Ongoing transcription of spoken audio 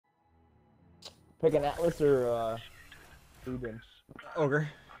Pick an Atlas or Eden. Ogre.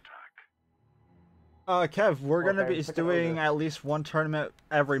 Kev, we're gonna be pick an doing Ogre. at least one tournament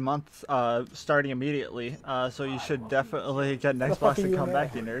every month, starting immediately. So you should definitely get an the fuck Xbox are and you come in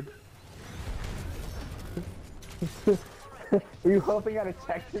back, there? you nerd. Were you hoping I'd have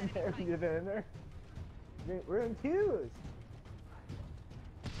checked in there if you'd been in there? We're in queues.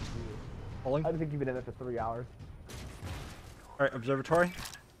 Pulling. I don't think you've been in there for 3 hours. Alright, observatory.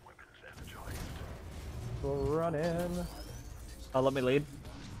 We're running. Let me lead.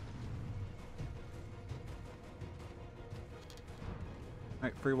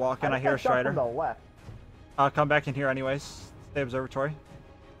 Alright, free walk in. I hear a Strider. From the left. Come back in here anyways. Stay observatory.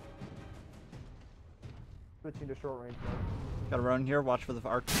 Switching to short range mode. Gotta run here. Watch for the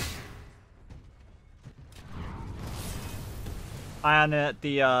arc. Ion at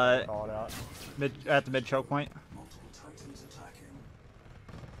the Call it out. mid choke point.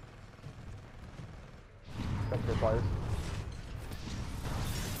 Vector fires.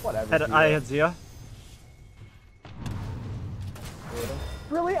 Whatever. I had Zia.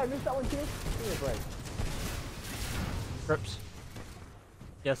 Really? I missed that one too? Give me a break. Trips.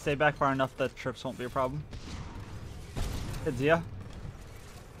 Yeah, stay back far enough that trips won't be a problem. Hit Zia.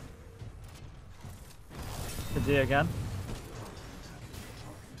 Hit Zia again.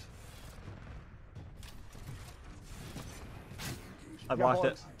 I blocked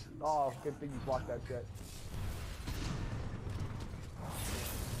it. Oh, good thing you blocked that shit.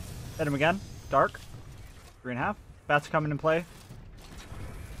 Hit him again. Dark. 3.5. Bats coming in play.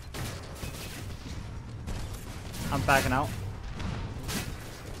 I'm backing out.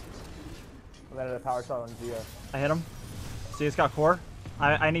 I landed a power shot on Zia. I hit him. Zia's got core.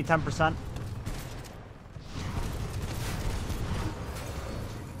 I need 10%.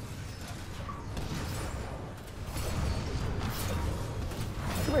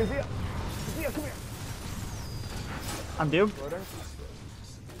 Come here, Zia! Zia, come here! I'm doomed. Loading.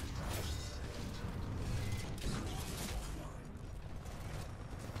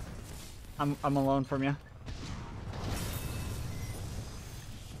 I'm alone from you.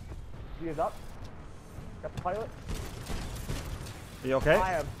 Zia's up. Got the pilot. Are you okay? I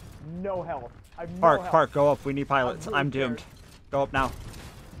have no health. I have no Park, health. Park, go up. We need pilots. I'm really I'm doomed. scared. Go up now.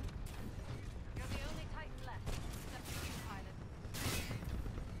 You're the only Titan left. Except for you,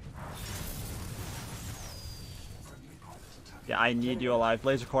 pilot. Yeah, I need you alive.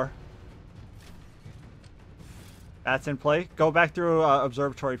 Laser core. That's in play. Go back through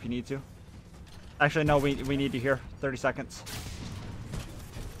observatory if you need to. Actually, no, we need you here. 30 seconds.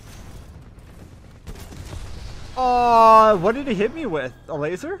 Oh, what did he hit me with? A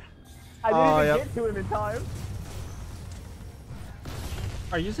laser? I didn't even yep. get to him in time.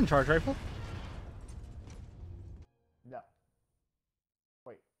 Are you using charge rifle? No.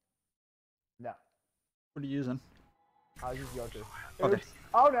 Wait. No. What are you using? I was just Yoker. Okay. Oops.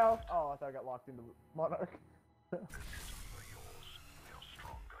 Oh no! Oh, I thought I got locked into Monarch.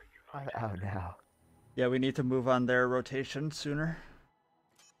 Oh no. Yeah, we need to move on their rotation sooner.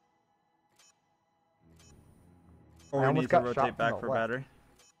 Or we need to rotate back for battery.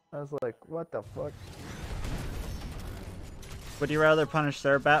 I was like, what the fuck? Would you rather punish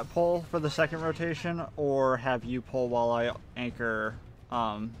their bat pull for the second rotation, or have you pull while I anchor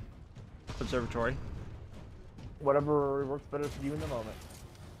observatory? Whatever works better for you in the moment.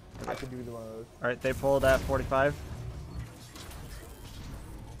 I can do either one of those. Alright, they pulled at 45.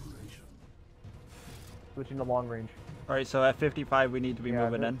 Switching to long range. Alright, so at 55 we need to be Yeah,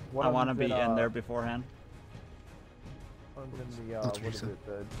 moving in. one I of want to them's be in, in there beforehand. One's in the, what is it,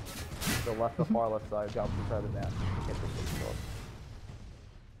 the left, the far left side, the opposite side of the map. I can't think of it.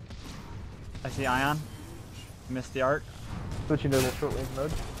 I see Ion. Missed the arc. Switching to the short range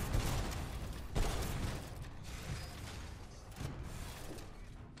mode.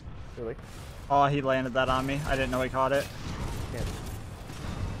 Really? Oh, he landed that on me. I didn't know he caught it. Can't.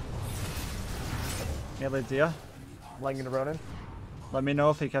 Melee Zia. Laying into Ronin. Let me know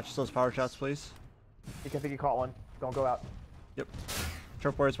if he catches those power shots, please. I think he caught one. Don't go out. Yep.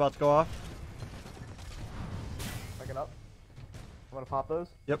 Tripwire's about to go off. Backing up. I'm gonna pop those.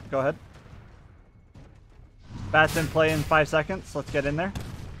 Yep, go ahead. Bats in play in 5 seconds. Let's get in there.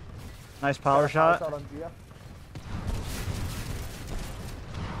 Nice power shot. On Zia.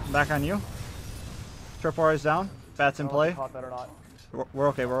 Back on you. Tripwire is down. Bats in play. Caught that or not. We're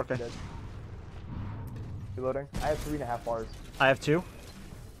okay, we're okay. Dead. Reloading. I have 3.5 bars. I have 2.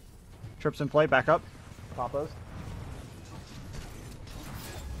 Trips in play, back up. Pop those.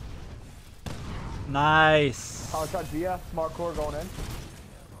 Nice. Power shot Zia. Smart core going in.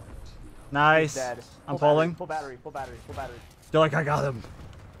 Nice. Dead. I'm Full pulling. Battery, full battery, full battery, full battery. Feel like I got him.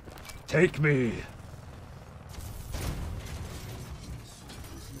 Take me.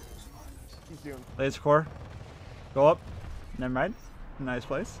 He's doomed. Laser core. Go up. Never mind. Nice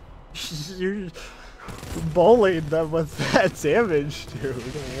place. You're bullying them with that damage, dude.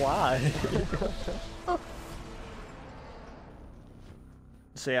 Why?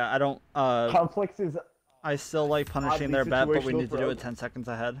 So yeah, I don't. Complex is. I still like punishing Oddly their bet, but we situational need to do for it 10 seconds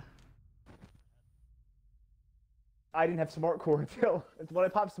ahead. I didn't have smart core until it's when I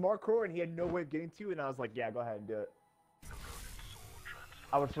popped smart core and he had no way of getting to it, and I was like, yeah, go ahead and do it.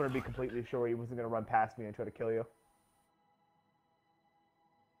 I just wanted to be completely sure he wasn't gonna run past me and try to kill you.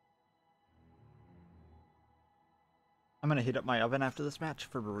 I'm gonna heat up my oven after this match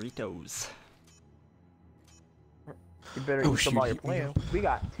for burritos. You better eat some while you're playing. We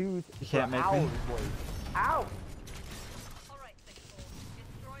got twos for hours, boys. Ow! Alright, 6-4.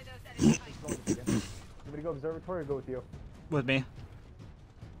 Destroy those enemy Titans. You want to go observatory or go with you? With me.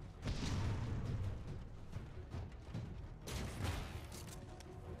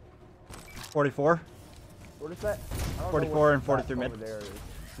 $44. What is that? I don't 44 know what and 43 that mid. over there is.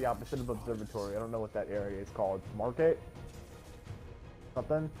 It's the opposite of observatory. I don't know what that area is called. Market?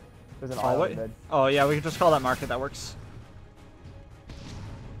 Something? There's an island mid. Oh yeah, we can just call that market. That works.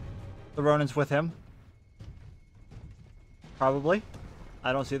 The Ronin's with him. Probably.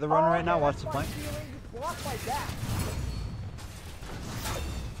 I don't see the Ronin right now. Watch the flank.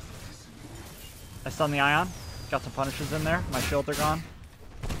 I stun the Ion. Got some punishes in there. My shields are gone.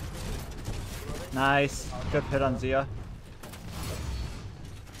 Nice. Good hit on Zia.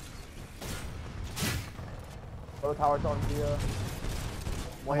 Both towers on Zia.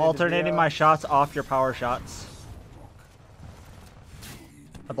 I'm alternating my shots off your power shots.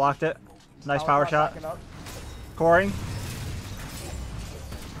 I blocked it. Nice power shot. Coring.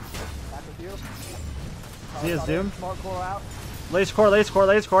 Zia's doomed. Laser core, laser core,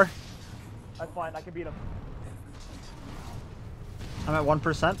 laser core. That's fine. I can beat him. I'm at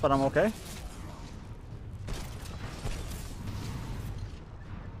 1%, but I'm okay.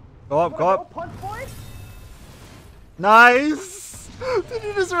 Go up, go up. Punch boy? Nice! Did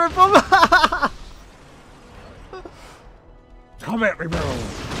you just rip him? Come at me, bro.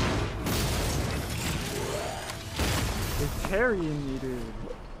 They're carrying me, dude.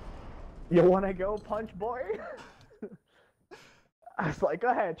 You wanna go, punch boy? I was like, go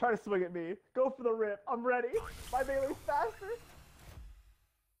ahead, try to swing at me. Go for the rip. I'm ready. My melee's faster.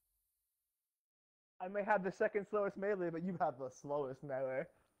 I may have the second slowest melee, but you have the slowest melee.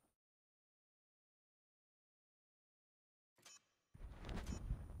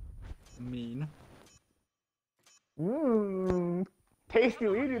 Mean. Mmm. Tasty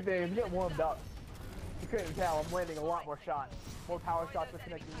eating things. Get warmed up. You couldn't tell. I'm landing a lot more shots. More power shots are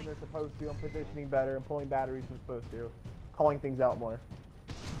connecting when they're supposed to. I'm positioning better. I'm pulling batteries when I'm supposed to. Calling things out more.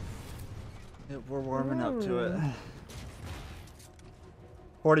 Yeah, we're warming up to it.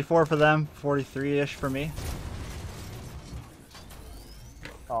 44 for them. 43-ish for me.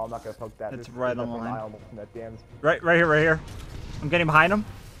 Oh, I'm not gonna poke that. It's right on the line. Right here, right here. I'm getting behind him.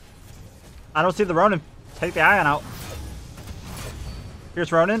 I don't see the Ronin. Take the Ion out.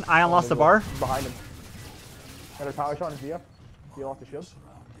 Here's Ronin. Ion lost the bar. Behind him. Got a power shot on Zia. Zia lost the shield.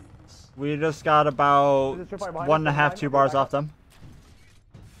 We just got about 1.5, 2 bars off them.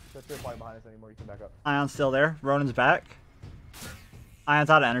 They're behind us anymore. You can back up. Ion's still there. Ronin's back. Ion's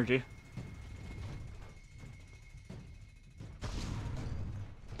out of energy.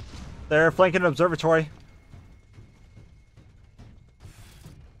 They're flanking an observatory.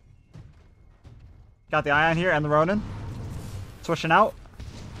 Got the Ion here and the Ronin. Switching out.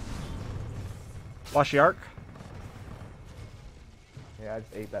 Watch the arc. Yeah, I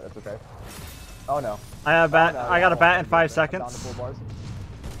just ate that. That's okay. Oh no. I have bat. I got a bat in 5 seconds.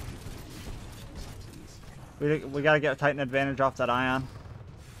 We gotta get a Titan advantage off that Ion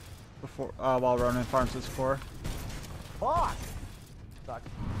before while Ronin farms his core. Fuck! Suck.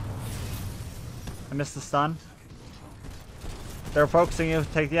 I missed the stun. They're focusing you.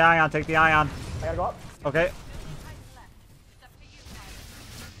 Take the Ion. Take the Ion. I gotta go up. Okay.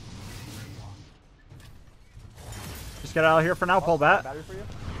 Just get out of here for now. Pull bat. Battery for you.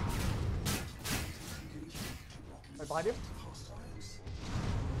 Right behind you.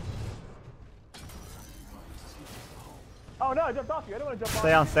 Oh no, I jumped off you. I don't want to jump off you.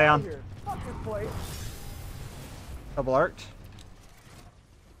 Stay on, stay on. Fuck this place. Double arced.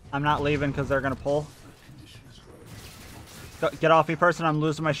 I'm not leaving because they're gonna pull. Get off me, person. I'm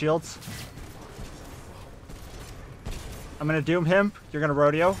losing my shields. I'm gonna doom him. You're gonna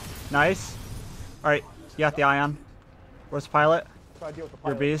rodeo. Nice. Alright, you got the Ion. Where's the pilot?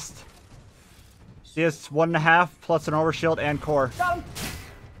 Your beast. He has 1.5 plus an overshield and core. Got him.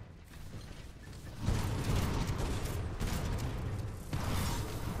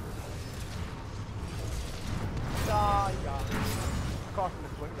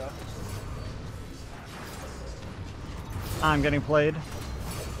 I'm getting played.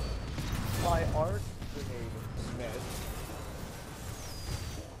 My art grenade missed.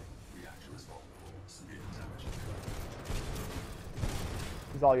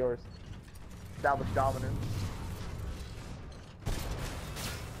 He's all yours. Establish dominance.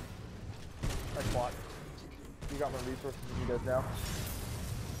 Nice watch. You got my resources if he does now.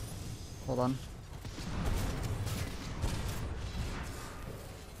 Hold on.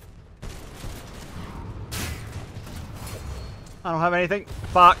 I don't have anything.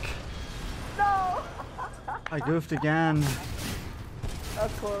 Fuck. No! I goofed again.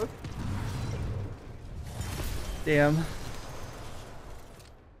 That's close. Damn.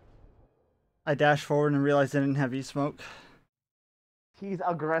 I dashed forward and realized I didn't have E-smoke. He's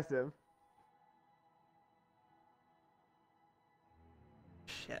aggressive.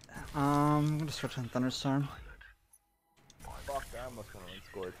 Shit. I'm gonna switch on Thunderstorm. Fuck that, I almost want to run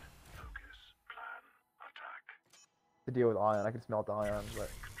Scorch. To deal with Ion, I can smelt the Ion, but...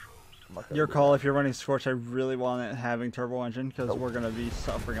 I'm not gonna Your do call that. if you're running Scorch. I really want it having turbo engine because we're gonna be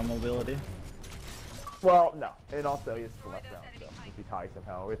suffering on mobility. Well, no. And also, it's the left round, so if he ties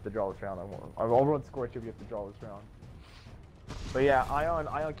somehow, we have to draw this round. I'll run Scorch if we have to draw this round. But yeah,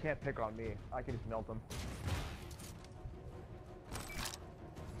 Ion can't pick on me. I can just melt him.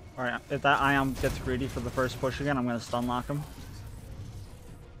 Alright, if that Ion gets greedy for the first push again, I'm gonna stun lock him.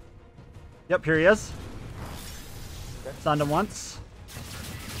 Yep, here he is. Okay. Stunned him once.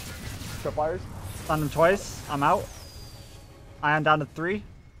 Tripwires. Stunned him twice. I'm out. Ion down to 3.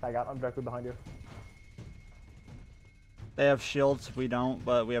 I'm directly behind you. They have shields, we don't,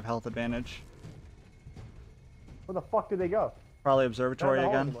 but we have health advantage. Where the fuck did they go? Probably They're in observatory the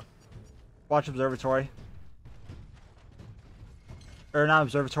hall again. anymore. Watch observatory. Or not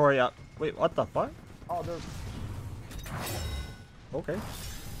observatory up. Wait, what the fuck? Oh, they're... Okay.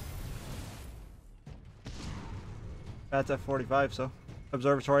 That's at 45, so.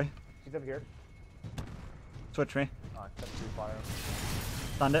 Observatory. He's over here. Switch me. Oh, that's 3 fire.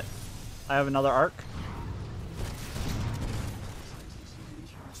 Stunned it. I have another arc.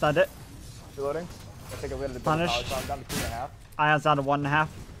 Stunned it. Reloading. I think I'm gonna Punish. power, so I'm down to 2.5. Ion's down to 1.5.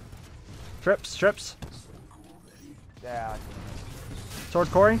 Trips. Yeah. Sword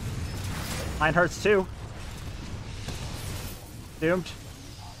Cory. Mine hurts too. Doomed.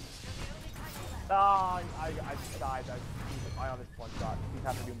 Ah, I died. I on this one shot. He's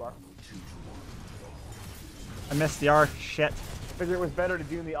half a doom bar. I missed the arc. Shit. I figured it was better to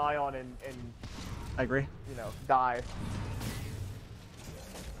doom the Ion and I agree. you know, die.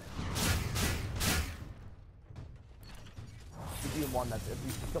 You doom one that's if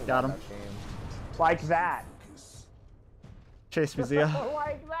you still Got won him. that game. Like that. Chase me, Zia.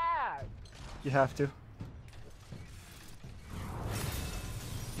 Like that. You have to.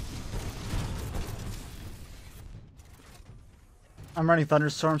 I'm running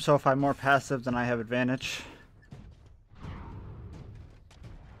Thunderstorm, so if I'm more passive, then I have advantage.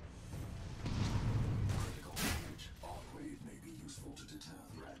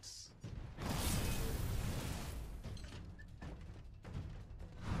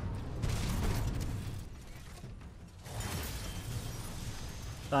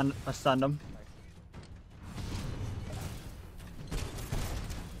 I stunned him.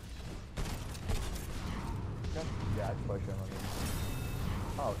 Okay. Yeah, I push him.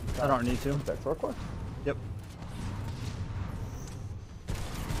 Oh, I don't need to. that sword core? Yep.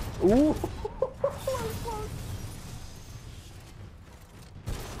 Ooh!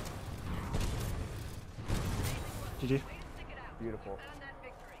 GG. Beautiful.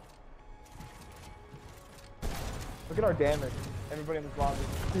 Look at our damage. Everybody in this lobby.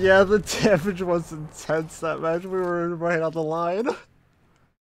 Yeah, the damage was intense that match. We were right on the line.